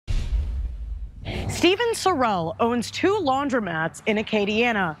Stephen Sorrell owns 2 laundromats in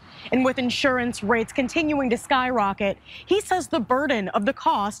Acadiana, and with insurance rates continuing to skyrocket, he says the burden of the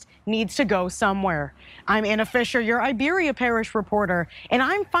cost needs to go somewhere. I'm Anna Fisher, your Iberia Parish reporter, and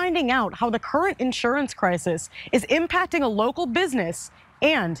I'm finding out how the current insurance crisis is impacting a local business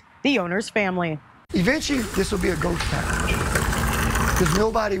and the owner's family. Eventually, this will be a ghost town because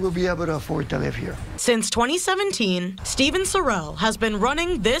nobody will be able to afford to live here. Since 2017, Stephen Sorrell has been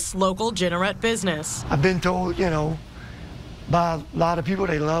running this local Jeanerette business. I've been told, by a lot of people,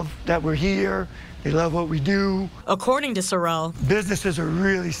 they love that we're here. They love what we do. According to Sorrell, businesses are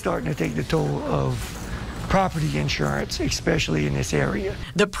really starting to take the toll of property insurance, especially in this area.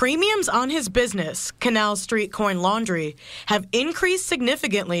 The premiums on his business, Canal Street Coin Laundry, have increased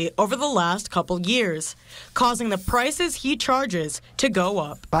significantly over the last couple years, causing the prices he charges to go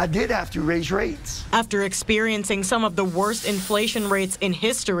up. I did have to raise rates. After experiencing some of the worst inflation rates in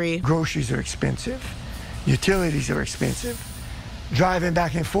history, groceries are expensive, utilities are expensive, driving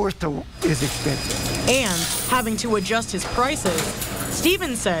back and forth is expensive, and having to adjust his prices,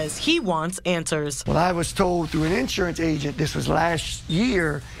 Stephen says he wants answers. Well, I was told through an insurance agent, this was last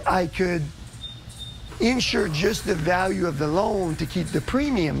year, I could insure just the value of the loan to keep the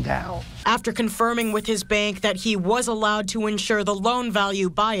premium down. After confirming with his bank that he was allowed to insure the loan value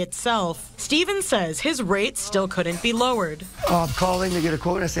by itself, Stephen says his rates still couldn't be lowered. I'm calling to get a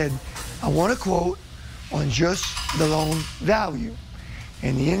quote, and I said, I want a quote on just the loan value.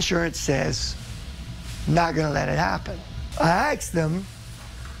 And the insurance says, not gonna let it happen. I asked them,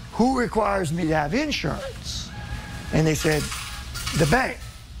 who requires me to have insurance? And they said, the bank.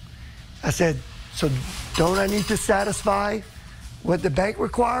 I said, so don't I need to satisfy what the bank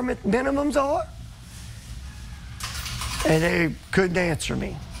requirement minimums are? And they couldn't answer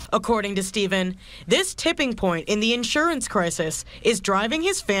me. According to Stephen, this tipping point in the insurance crisis is driving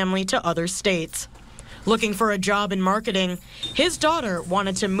his family to other states. Looking for a job in marketing, his daughter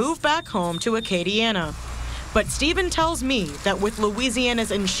wanted to move back home to Acadiana. But Stephen tells me that with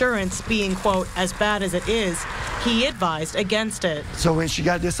Louisiana's insurance being, quote, as bad as it is, he advised against it. So when she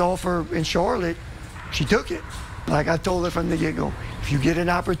got this offer in Charlotte, she took it. Like I told her from the get-go, if you get an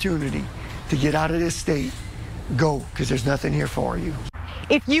opportunity to get out of this state, go, because there's nothing here for you.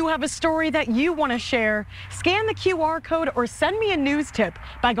 If you have a story that you want to share, scan the QR code or send me a news tip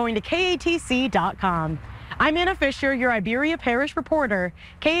by going to KATC.com. I'm Anna Fisher, your Iberia Parish reporter,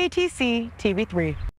 KATC TV3.